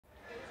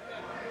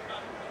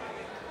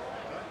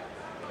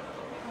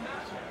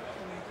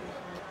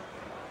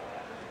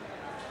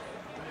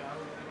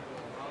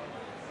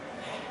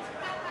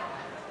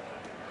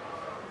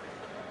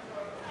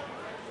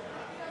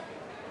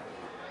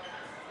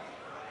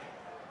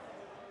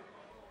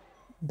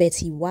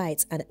Betty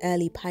White, an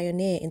early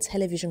pioneer in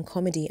television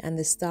comedy and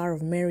the star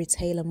of Mary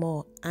Taylor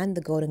Moore and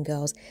The Golden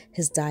Girls,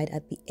 has died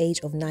at the age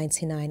of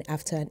 99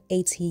 after an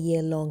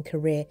 80-year-long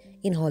career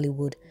in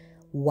Hollywood.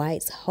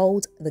 White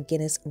holds the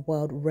Guinness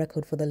World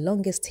Record for the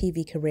longest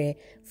TV career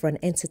for an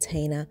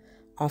entertainer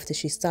after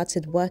she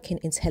started working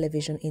in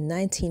television in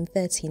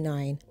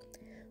 1939.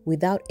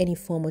 Without any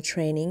formal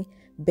training,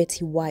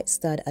 Betty White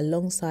starred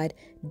alongside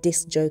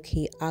disc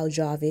jockey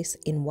Jarvis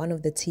in one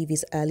of the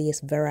TV's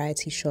earliest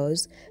variety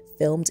shows,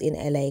 filmed in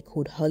LA,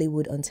 called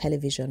Hollywood on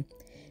Television.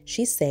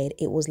 She said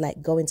it was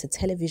like going to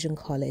television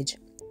college.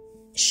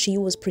 She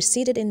was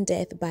preceded in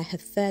death by her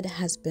third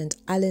husband,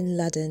 Alan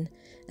Ludden,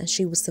 and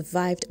she was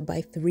survived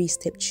by 3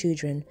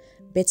 stepchildren.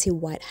 Betty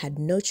White had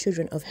no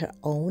children of her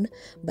own,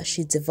 but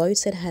she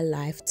devoted her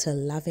life to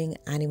loving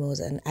animals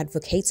and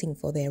advocating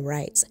for their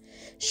rights.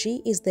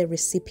 She is the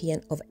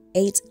recipient of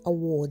 8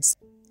 awards.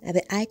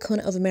 The icon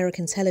of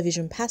American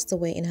television passed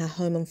away in her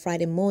home on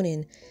Friday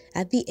morning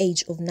at the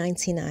age of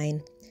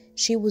 99.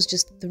 She was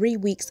just 3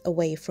 weeks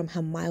away from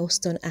her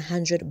milestone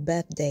 100th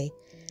birthday,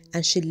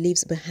 and she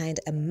leaves behind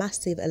a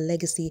massive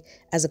legacy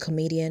as a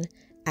comedian,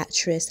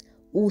 actress,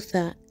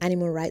 author,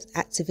 animal rights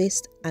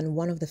activist, and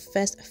one of the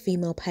first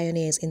female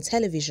pioneers in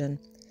television.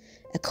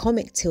 A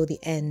comic till the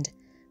end,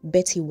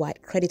 Betty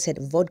White credited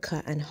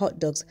vodka and hot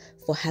dogs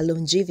for her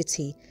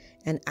longevity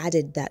and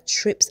added that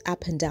trips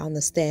up and down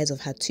the stairs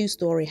of her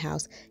 2-story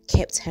house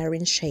kept her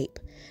in shape.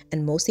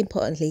 And most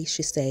importantly,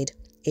 she said,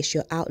 "It's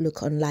your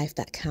outlook on life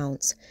that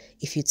counts.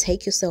 If you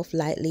take yourself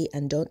lightly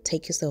and don't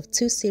take yourself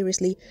too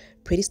seriously,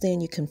 pretty soon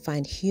you can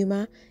find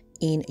humor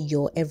in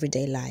your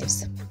everyday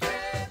lives."